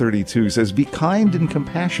 4:32 says, be kind and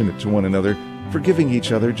compassionate to one another, forgiving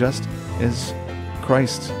each other just as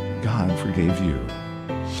Christ, God, forgave you.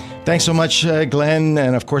 Thanks so much, Glenn.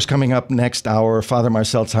 And of course, coming up next hour, Father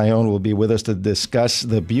Marcel Taillon will be with us to discuss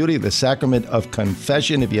the beauty of the sacrament of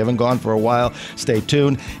confession. If you haven't gone for a while, stay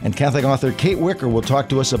tuned. And Catholic author Kate Wicker will talk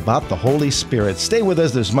to us about the Holy Spirit. Stay with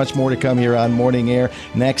us. There's much more to come here on Morning Air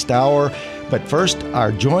next hour. But first,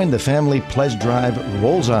 our Join the Family Pledge Drive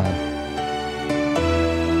rolls on.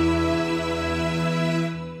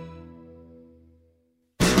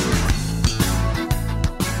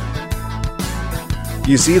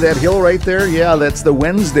 You see that hill right there? Yeah, that's the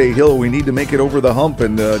Wednesday hill. We need to make it over the hump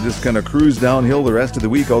and just kind of cruise downhill the rest of the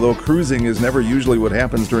week, although cruising is never usually what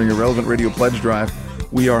happens during a Relevant Radio Pledge Drive.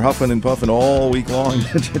 we are huffing and puffing all week long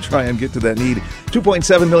to try and get to that need.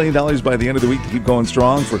 $2.7 million by the end of the week to keep going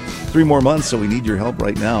strong for 3 more months, so we need your help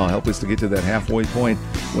right now. Help us to get to that halfway point.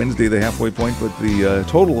 Wednesday, the halfway point, but the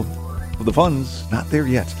total of the funds, not there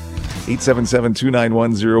yet.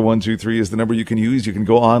 877-291-0123 is the number you can use. You can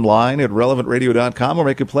go online at relevantradio.com or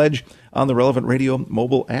make a pledge on the Relevant Radio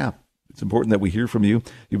mobile app. It's important that we hear from you.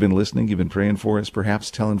 You've been listening. You've been praying for us,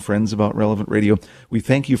 perhaps telling friends about Relevant Radio. We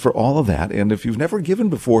thank you for all of that. And if you've never given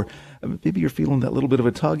before, maybe you're feeling that little bit of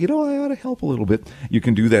a tug. I ought to help a little bit. You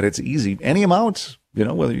can do that. It's easy. Any amount.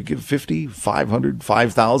 Whether you give $50, $500,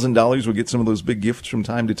 $5,000, we'll get some of those big gifts from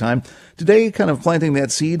time to time. Today, kind of planting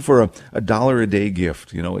that seed for a $1 a day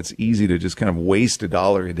gift. It's easy to just kind of waste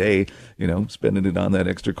 $1 a day, spending it on that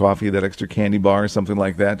extra coffee, that extra candy bar, something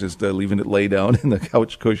like that, just leaving it lay down in the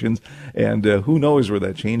couch cushions. And who knows where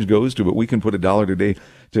that change goes to, but we can put $1 today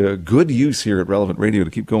to good use here at Relevant Radio to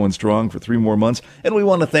keep going strong for 3 more months. And we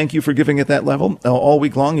want to thank you for giving at that level. All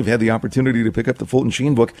week long, you've had the opportunity to pick up the Fulton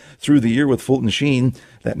Sheen book, Through the Year with Fulton Sheen.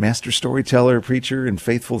 That master storyteller, preacher, and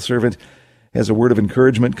faithful servant has a word of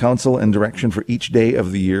encouragement, counsel, and direction for each day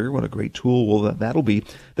of the year. What a great tool that'll be.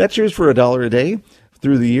 That's yours for $1 a day.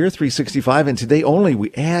 Through the year, $365, and today only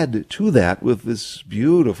we add to that with this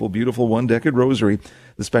beautiful, beautiful one-decade rosary,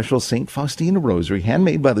 the special St. Faustina Rosary,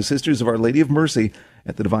 handmade by the Sisters of Our Lady of Mercy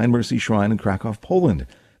at the Divine Mercy Shrine in Krakow, Poland.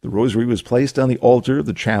 The rosary was placed on the altar of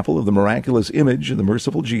the chapel of the miraculous image of the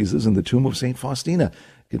merciful Jesus in the tomb of St. Faustina.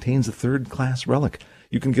 It contains a third-class relic.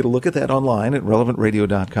 You can get a look at that online at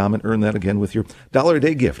relevantradio.com and earn that again with your $1 a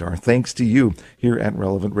day gift. Our thanks to you here at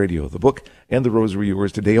Relevant Radio. The book and the rosary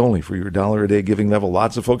yours today only for your $1 a day giving level.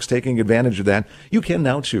 Lots of folks taking advantage of that. You can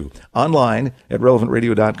now too. Online at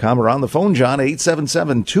relevantradio.com or on the phone, John,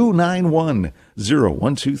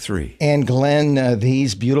 877-291-0123. And Glenn,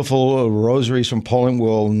 these beautiful rosaries from Poland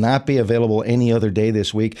will not be available any other day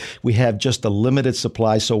this week. We have just a limited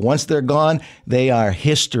supply. So once they're gone, they are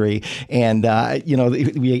history. And,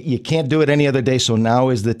 you can't do it any other day. So now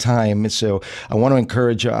is the time. So I want to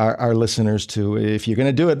encourage our listeners to, if you're going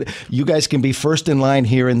to do it, you guys can be first in line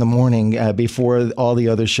here in the morning before all the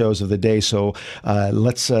other shows of the day. So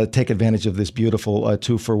let's take advantage of this beautiful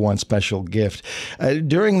 2-for-1 special gift.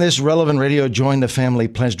 During this Relevant Radio Join the Family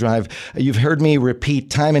Pledge Drive, you've heard me repeat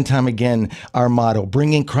time and time again our motto,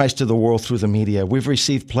 bringing Christ to the world through the media. We've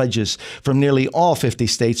received pledges from nearly all 50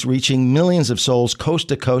 states, reaching millions of souls coast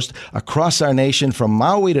to coast across our nation, from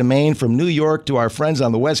Maui to Maine, from New York to our friends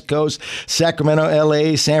on the West Coast, Sacramento,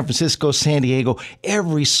 LA, San Francisco, San Diego.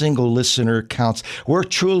 Every single listener counts. We're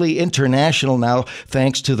truly international now,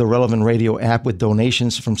 thanks to the Relevant Radio app with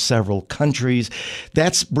donations from several countries.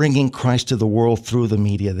 That's bringing Christ to the world through the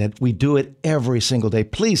media, that we do it every single day.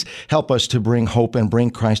 Please help us to bring hope and bring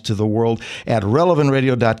Christ to the world at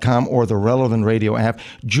relevantradio.com or the Relevant Radio app.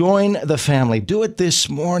 Join the family. Do it this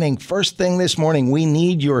morning. First thing this morning. We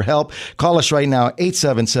need your help. Call us right now,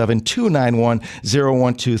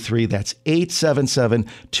 877-291-0123. That's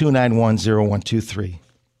 877-291-0123.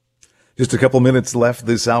 Just a couple minutes left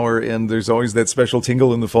this hour, and there's always that special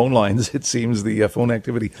tingle in the phone lines. It seems the phone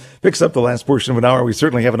activity picks up the last portion of an hour. We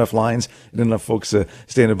certainly have enough lines and enough folks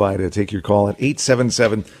standing by to take your call at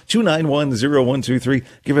 877-291-0123.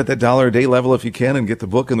 Give it that $1 a day level if you can and get the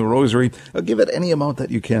book and the rosary. Give it any amount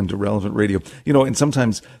that you can to Relevant Radio. And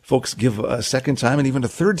sometimes folks give a second time and even a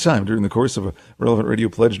third time during the course of a Relevant Radio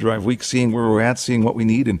Pledge Drive week, seeing where we're at, seeing what we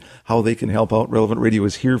need and how they can help out. Relevant Radio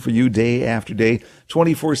is here for you day after day,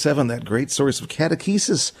 24/7. That great source of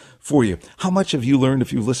catechesis for you. How much have you learned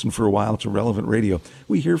if you listen for a while to Relevant Radio?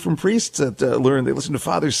 We hear from priests that learn. They listen to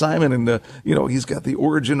Father Simon, and he's got the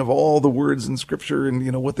origin of all the words in Scripture,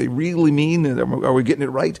 and what they really mean. And are we getting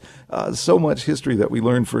it right? So much history that we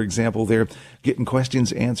learn. For example, there, getting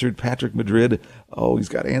questions answered. Patrick Madrid, he's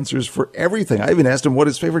got answers for everything. I even asked him what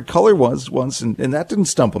his favorite color was once, and that didn't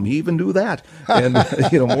stump him. He even knew that. And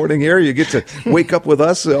Morning Air, you get to wake up with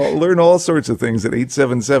us, learn all sorts of things at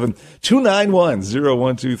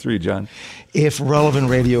 877-291-0123. John, if Relevant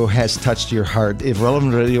Radio has touched your heart, if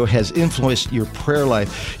Relevant Radio has influenced your prayer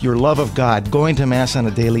life, your love of God, going to Mass on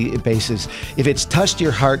a daily basis, if it's touched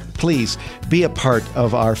your heart, please be a part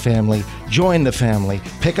of our family. Join the family.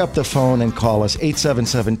 Pick up the phone and call us,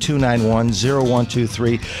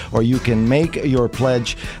 877-291-0123, or you can make your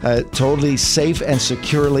pledge totally safe and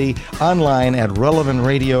securely online at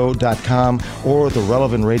relevantradio.com or the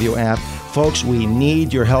Relevant Radio app. Folks, we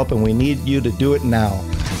need your help, and we need you to do it now.